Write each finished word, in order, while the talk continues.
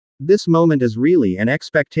This moment is really an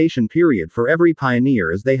expectation period for every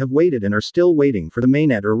pioneer as they have waited and are still waiting for the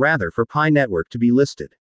mainnet or rather for Pi Network to be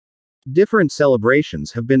listed. Different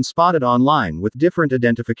celebrations have been spotted online with different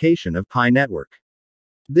identification of Pi Network.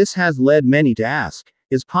 This has led many to ask,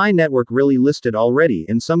 is Pi Network really listed already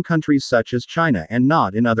in some countries such as China and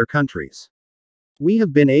not in other countries? We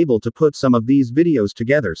have been able to put some of these videos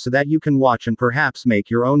together so that you can watch and perhaps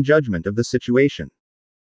make your own judgment of the situation.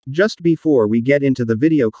 Just before we get into the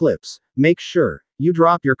video clips, make sure you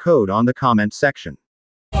drop your code on the comment section.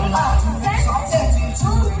 Hi,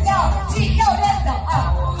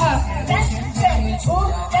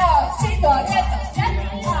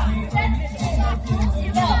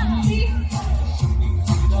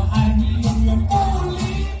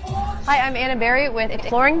 I'm Anna Berry with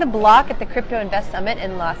Exploring the Block at the Crypto Invest Summit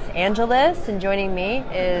in Los Angeles, and joining me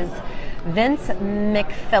is Vince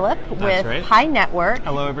McPhillip with Pi Network.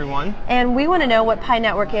 Hello, everyone. And we want to know what Pi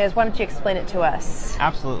Network is. Why don't you explain it to us?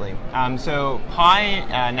 Absolutely. So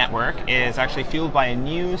Pi Network is actually fueled by a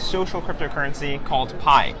new social cryptocurrency called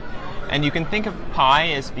Pi. And you can think of Pi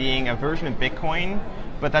as being a version of Bitcoin,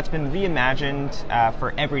 but that's been reimagined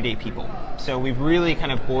for everyday people. So we've really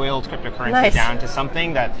kind of boiled cryptocurrency down to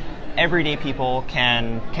something that everyday people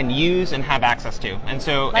can use and have access to. And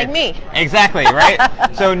so like me. Exactly, right?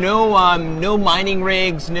 So no mining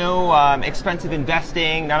rigs, no expensive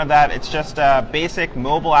investing, none of that. It's just a basic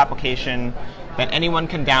mobile application that anyone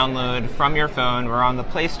can download from your phone. We're on the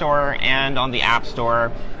Play Store and on the App Store,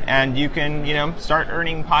 and you can, start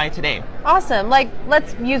earning Pi today. Awesome. Like,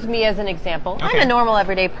 let's use me as an example. Okay. I'm a normal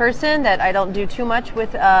everyday person that I don't do too much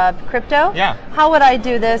with crypto. Yeah. How would I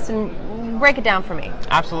do this, and break it down for me?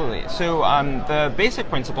 Absolutely. So the basic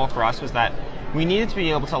principle for us was that we needed to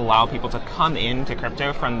be able to allow people to come into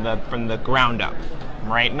crypto from the ground up,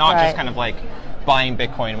 right? Not just kind of like buying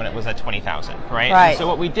Bitcoin when it was at 20,000, right? And so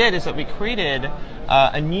what we did is that we created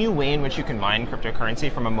a new way in which you can mine cryptocurrency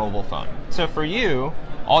from a mobile phone. So for you,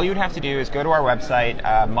 all you'd have to do is go to our website,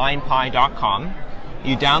 minepi.com.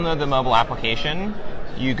 You download the mobile application.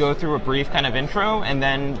 You go through a brief kind of intro and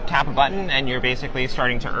then tap a button and you're basically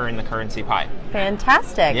starting to earn the currency Pi.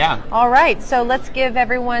 Fantastic. Yeah. All right, so let's give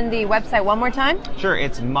everyone the website one more time. Sure,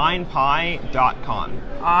 it's minepi.com.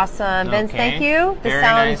 Awesome. Vince, thank you. This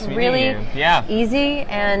sounds really easy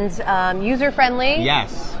and user-friendly.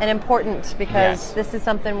 Yes. And important because this is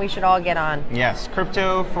something we should all get on. Yes,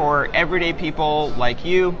 crypto for everyday people like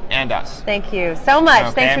you and us. Thank you so much.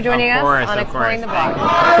 Okay. Thanks for joining us on Exploring the Block.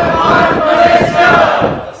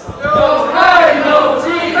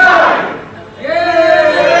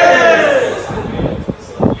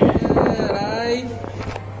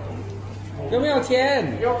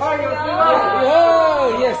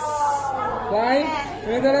 Yes. 来，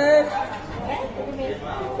你们的嘞？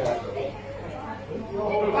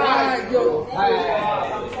啊，有。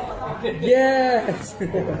Yes.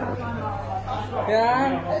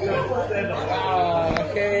 Yeah.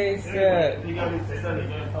 Okay, good.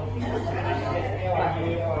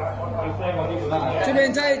 这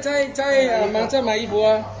边在忙着买衣服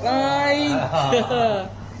啊，来。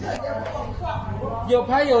有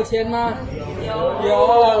拍有钱吗？有。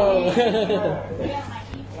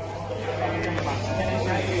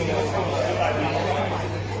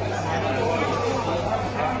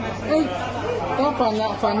哎，都反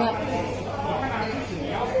了。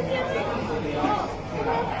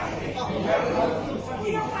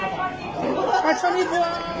快穿衣服啊！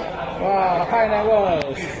哇，太难了。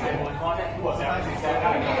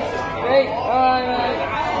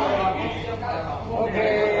OK。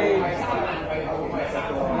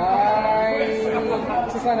来，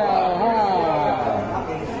吃饭了哈！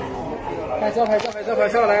拍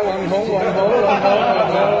照，来网红。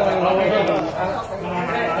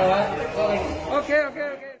OK。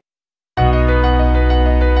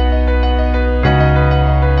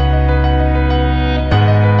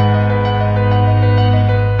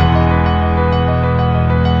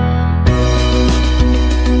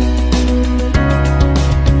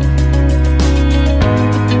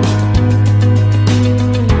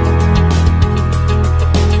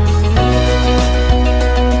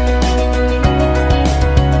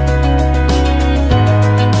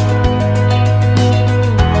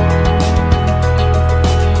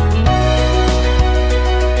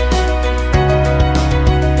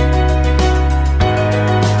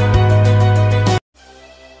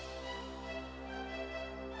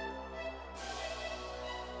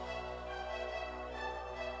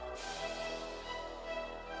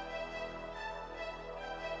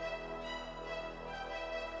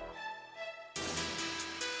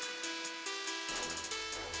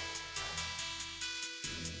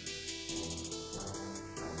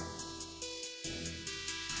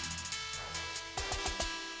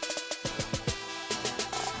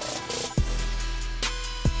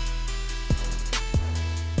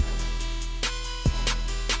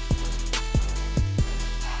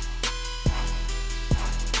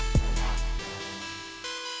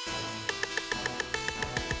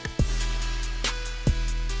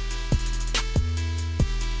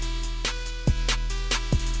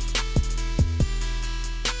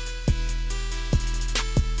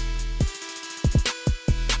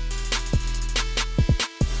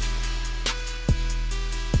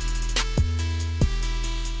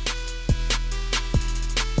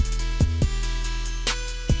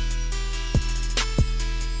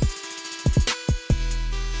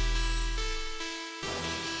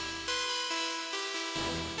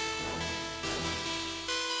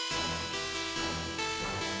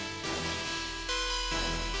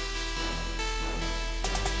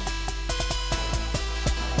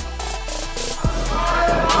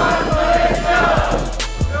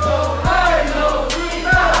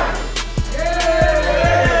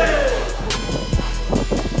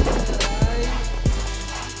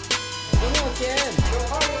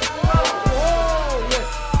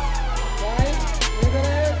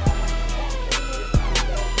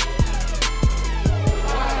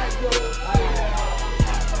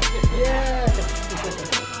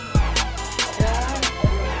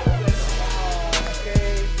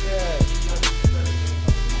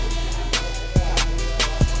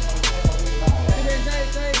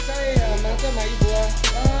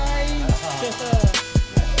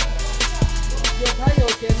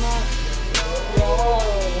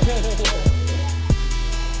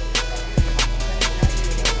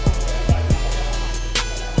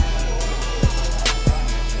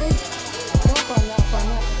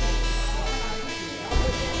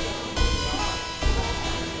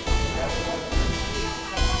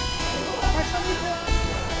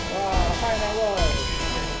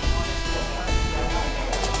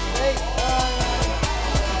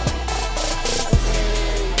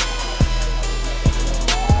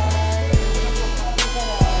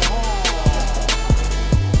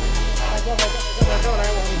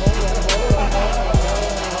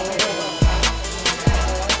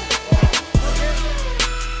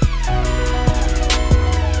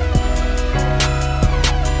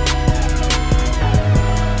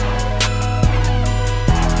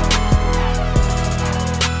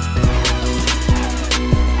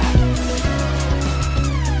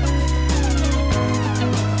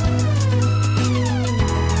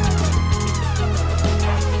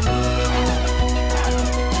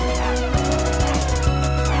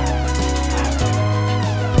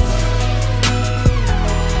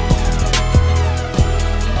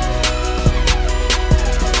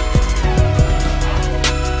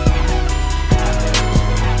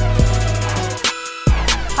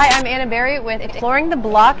Hi, I'm Anna Berry with Exploring the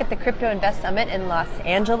Block at the Crypto Invest Summit in Los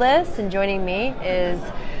Angeles, and joining me is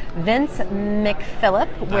Vince McPhillip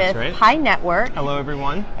with Pi Network. Hello,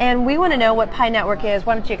 everyone. And we want to know what Pi Network is.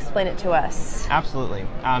 Why don't you explain it to us? Absolutely.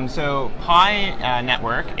 So Pi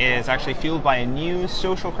Network is actually fueled by a new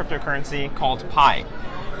social cryptocurrency called Pi.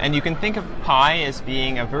 And you can think of Pi as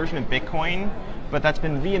being a version of Bitcoin, but that's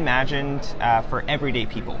been reimagined for everyday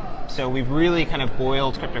people. So we've really kind of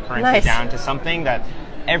boiled cryptocurrency down to something that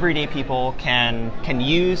everyday people can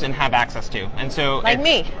use and have access to. And so like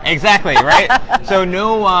me. Exactly, right? So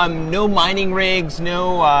no mining rigs,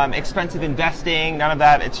 no expensive investing, none of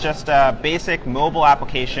that. It's just a basic mobile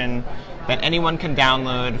application that anyone can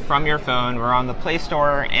download from your phone. We're on the Play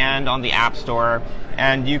Store and on the App Store,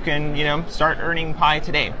 and you can, start earning Pi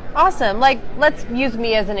today. Awesome. Like, let's use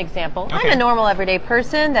me as an example. Okay. I'm a normal everyday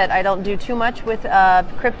person that I don't do too much with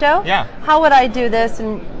crypto. Yeah. How would I do this,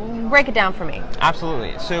 and break it down for me?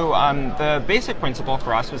 Absolutely. So the basic principle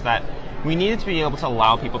for us was that we needed to be able to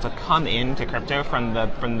allow people to come into crypto from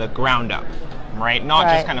the ground up, right? Not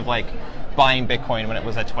just kind of like buying Bitcoin when it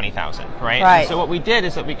was at 20,000, right? And so what we did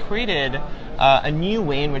is that we created a new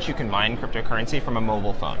way in which you can mine cryptocurrency from a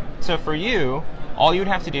mobile phone. So for you, all you would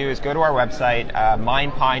have to do is go to our website,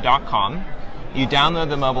 minepi.com. You download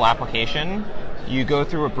the mobile application. You go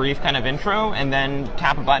through a brief kind of intro and then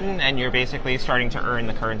tap a button and you're basically starting to earn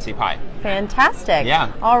the currency Pi. Fantastic.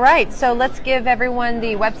 Yeah. All right, so let's give everyone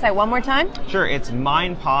the website one more time. Sure, it's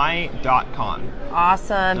minepi.com.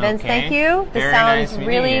 Awesome. Vince, thank you. This sounds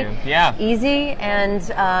really easy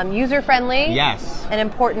and user-friendly. Yes. And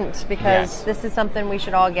important, because this is something we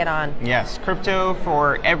should all get on. Yes, crypto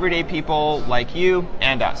for everyday people like you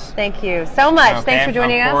and us. Thank you so much. Thanks for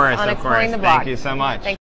joining us on Exploring the Block. Thank you so much.